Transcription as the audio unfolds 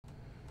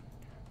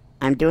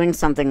I'm doing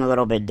something a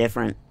little bit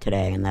different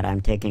today in that I'm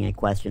taking a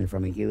question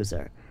from a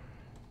user.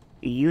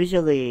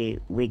 Usually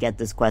we get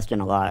this question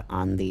a lot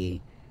on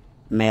the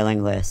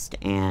mailing list,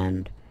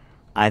 and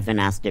I've been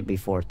asked it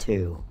before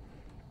too,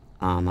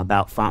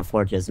 about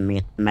FontForge's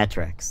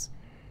metrics.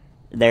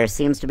 There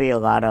seems to be a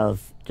lot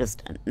of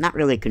just, not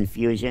really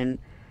confusion,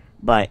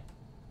 but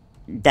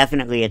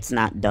definitely it's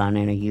not done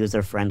in a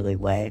user-friendly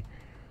way,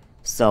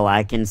 so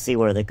I can see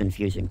where the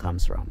confusion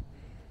comes from.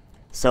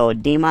 So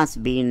Dimas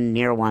B.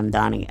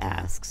 Nirwandani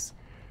asks,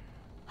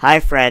 "Hi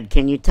Fred,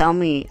 can you tell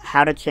me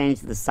how to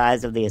change the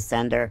size of the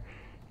ascender,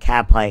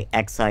 cap height,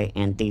 X height,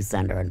 and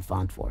descender in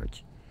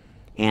FontForge?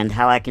 And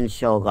how I can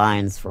show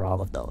lines for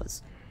all of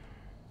those?"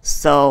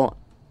 So,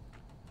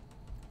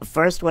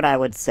 first what I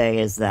would say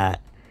is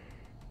that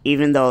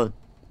even though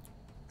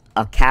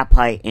a cap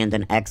height and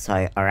an X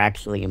height are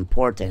actually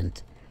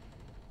important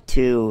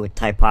to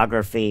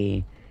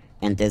typography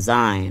and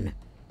design,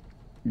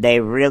 they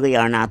really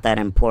are not that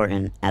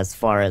important as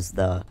far as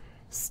the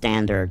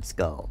standards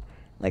go,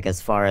 like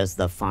as far as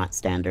the font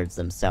standards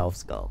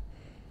themselves go.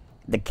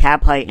 The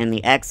cap height and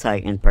the X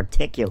height in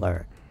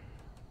particular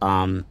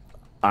are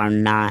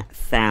not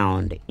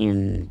found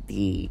in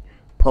the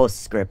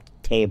PostScript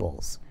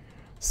tables.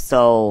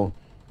 So,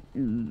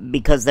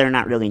 because they're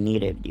not really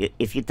needed.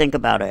 If you think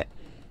about it,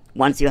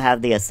 once you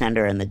have the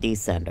ascender and the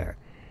descender,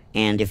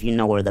 and if you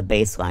know where the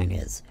baseline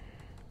is,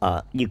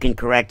 you can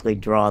correctly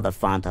draw the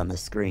font on the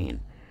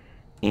screen.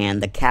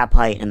 And the cap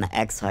height and the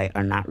X height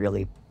are not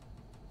really,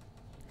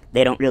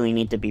 they don't really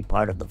need to be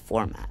part of the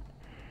format.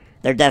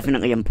 They're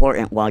definitely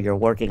important while you're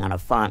working on a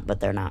font, but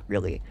they're not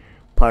really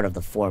part of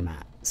the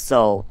format.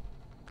 So,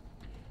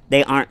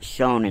 they aren't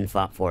shown in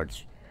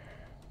FontForge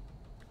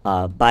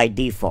by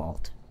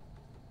default.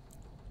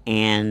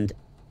 And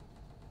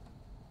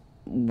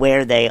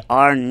where they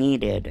are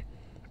needed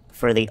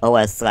for the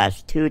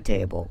OS/2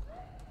 table,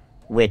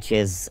 which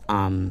is,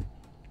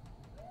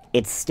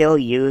 it's still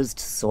used,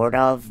 sort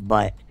of,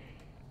 but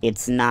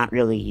it's not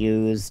really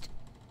used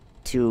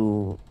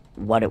to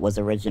what it was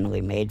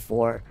originally made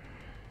for.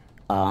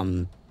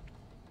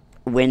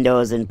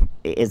 Windows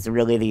is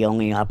really the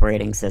only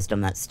operating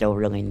system that still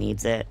really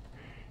needs it,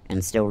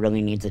 and still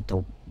really needs it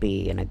to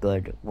be in a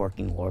good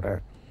working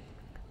order.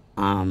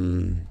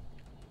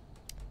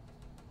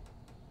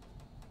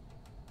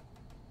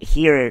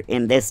 Here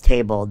in this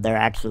table, they're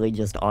actually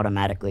just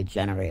automatically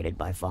generated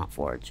by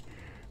FontForge,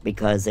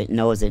 because it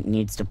knows it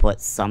needs to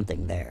put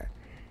something there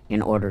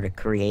in order to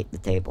create the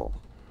table.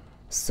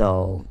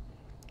 So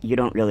you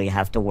don't really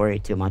have to worry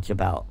too much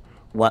about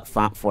what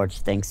FontForge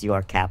thinks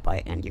your cap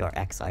height and your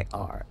X height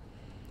are.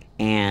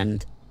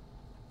 And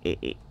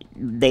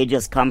they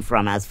just come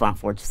from, as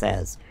FontForge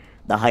says,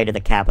 the height of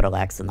the capital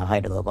X and the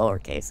height of the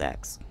lowercase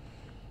x.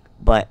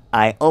 But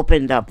I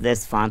opened up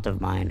this font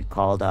of mine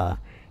called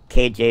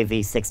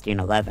KJV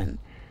 1611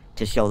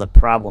 to show the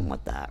problem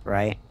with that,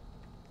 right?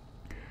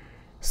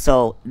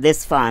 So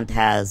this font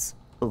has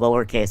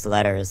lowercase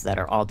letters that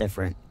are all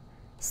different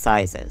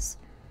sizes.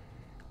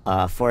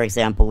 For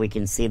example, we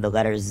can see the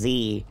letter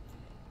Z,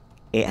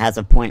 it has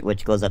a point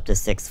which goes up to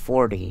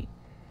 640.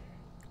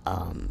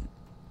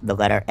 The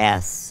letter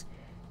S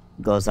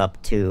goes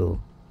up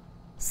to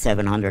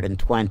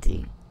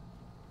 720.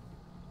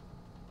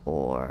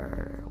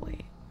 Or,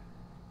 wait.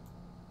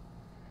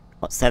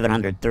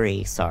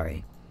 703,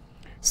 sorry.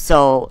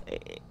 So,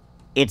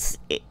 it's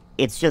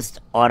just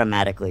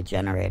automatically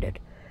generated.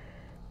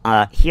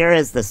 Here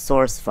is the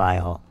source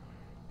file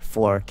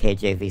for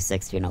KJV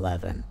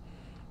 1611.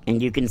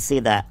 And you can see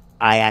that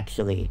I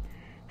actually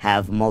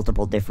have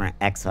multiple different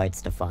X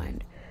heights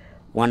defined.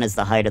 One is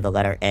the height of the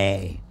letter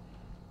A,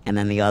 and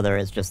then the other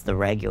is just the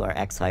regular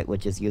X height,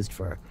 which is used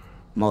for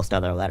most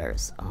other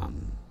letters.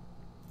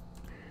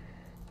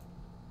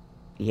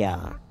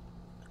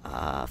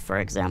 For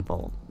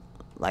example,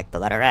 like the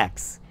letter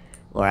X,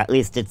 or at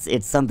least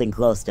it's something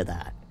close to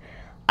that.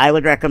 I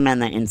would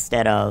recommend that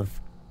instead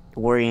of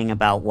worrying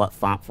about what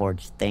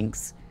FontForge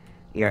thinks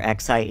your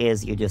X height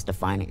is, you just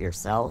define it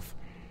yourself.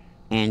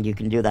 And you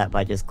can do that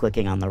by just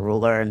clicking on the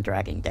ruler and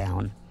dragging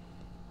down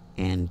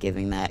and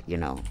giving that, you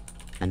know,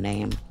 a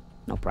name.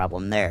 No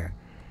problem there.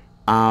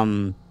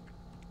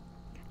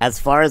 As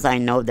far as I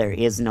know, there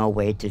is no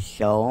way to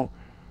show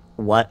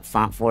what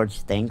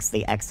FontForge thinks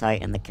the X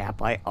height and the cap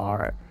height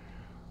are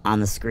on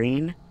the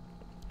screen.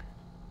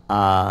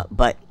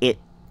 But it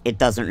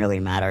doesn't really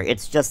matter.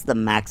 It's just the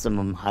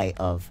maximum height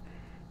of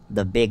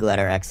the big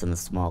letter X and the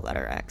small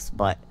letter X.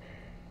 But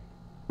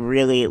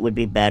really, it would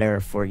be better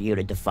for you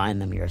to define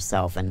them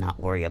yourself and not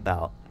worry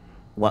about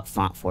what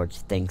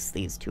FontForge thinks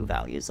these two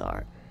values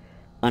are,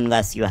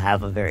 unless you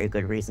have a very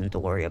good reason to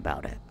worry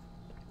about it.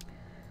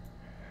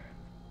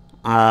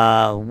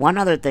 One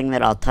other thing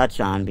that I'll touch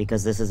on,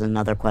 because this is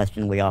another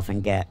question we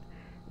often get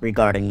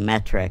regarding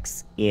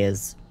metrics,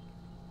 is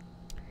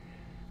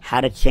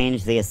how to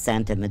change the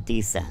ascent and the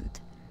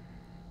descent.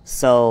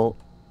 So,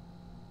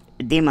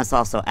 Dimas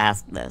also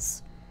asked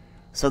this.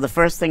 So the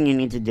first thing you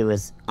need to do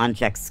is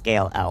uncheck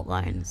scale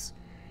outlines,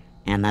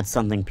 and that's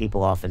something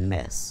people often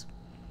miss.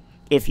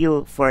 if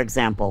you, for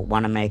example,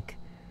 want to make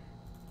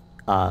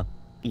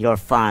your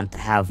font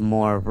have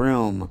more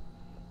room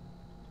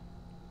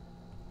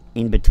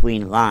in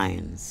between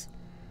lines,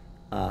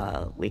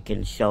 we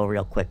can show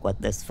real quick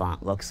what this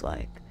font looks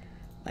like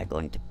by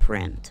going to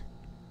print.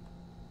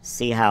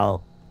 See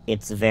how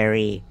it's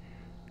very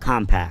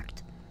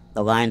compact.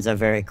 The lines are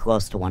very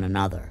close to one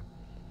another.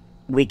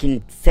 We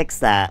can fix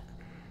that.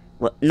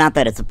 Well, not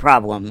that it's a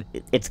problem,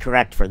 it's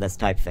correct for this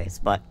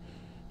typeface, but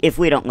if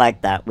we don't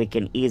like that, we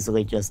can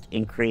easily just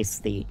increase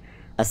the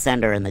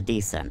ascender and the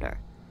descender.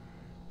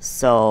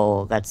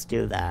 So let's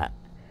do that.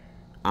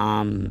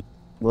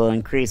 We'll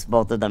increase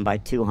both of them by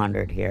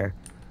 200 here.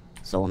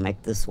 So we'll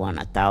make this one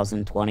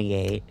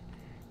 1028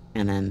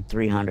 and then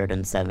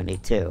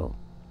 372.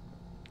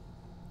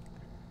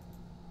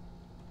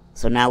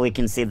 So now we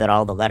can see that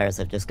all the letters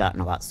have just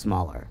gotten a lot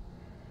smaller.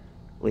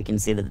 We can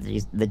see that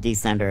the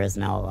descender is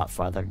now a lot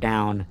farther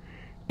down,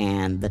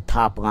 and the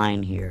top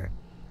line here,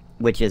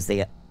 which is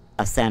the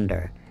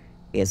ascender,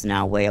 is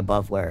now way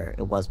above where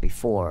it was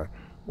before,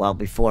 while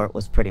before it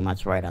was pretty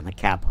much right on the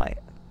cap height.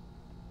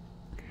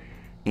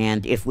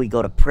 And if we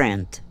go to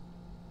print,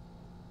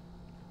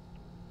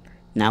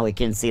 now we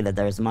can see that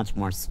there's much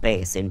more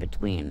space in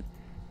between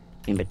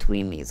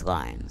these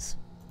lines.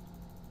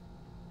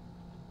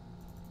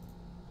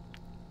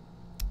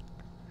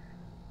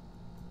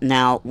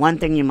 Now, one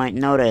thing you might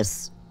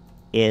notice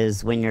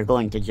is when you're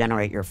going to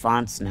generate your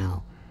fonts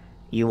now,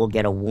 you will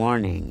get a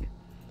warning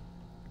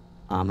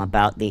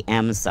about the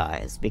M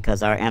size,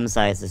 because our M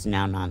size is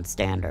now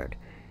non-standard.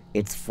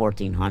 It's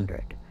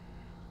 1400.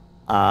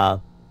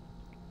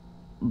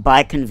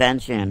 By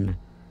convention,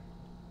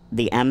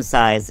 the M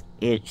size,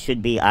 it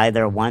should be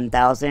either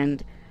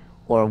 1000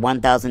 or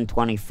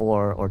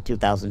 1024 or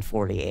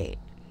 2048.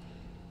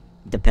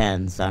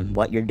 Depends on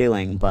what you're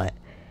doing, but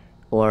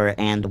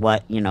and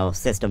what,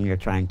 system you're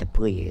trying to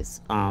please.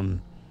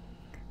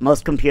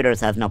 Most computers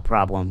have no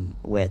problem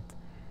with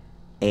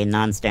a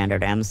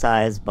non-standard M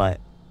size, but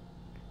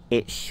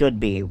it should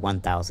be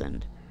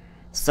 1000.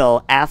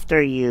 So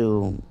after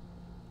you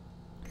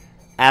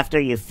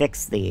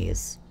fix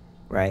these,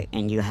 right,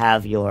 and you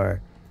have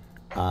your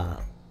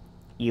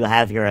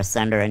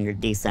ascender and your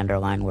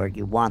descender line where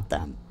you want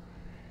them,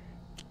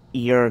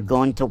 you're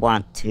going to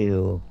want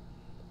to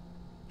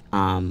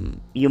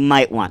you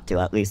might want to,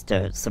 at least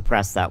to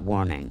suppress that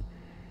warning,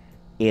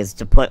 is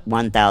to put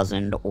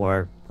 1000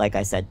 or, like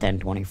I said,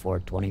 1024,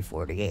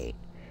 2048,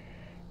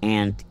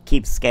 and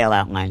keep scale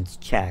outlines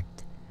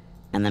checked,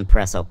 and then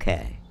press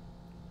OK.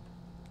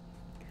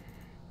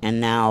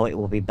 And now it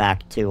will be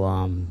back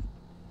to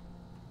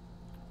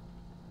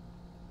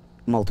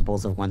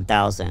multiples of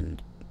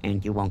 1000,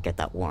 and you won't get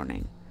that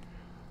warning.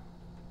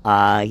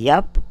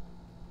 Yep,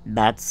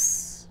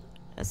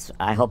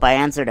 I hope I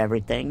answered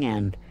everything,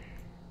 and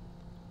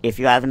if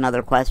you have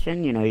another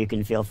question, you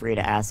can feel free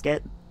to ask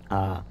it.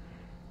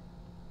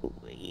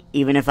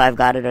 Even if I've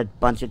got it a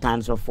bunch of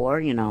times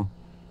before,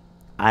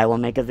 I will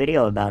make a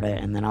video about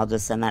it, and then I'll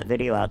just send that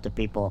video out to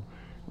people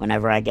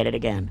whenever I get it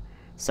again.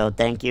 So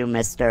thank you,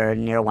 Mr.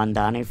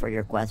 Nirwandani, for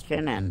your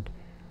question, and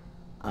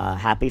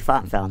happy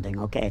font founding.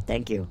 Okay,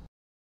 thank you.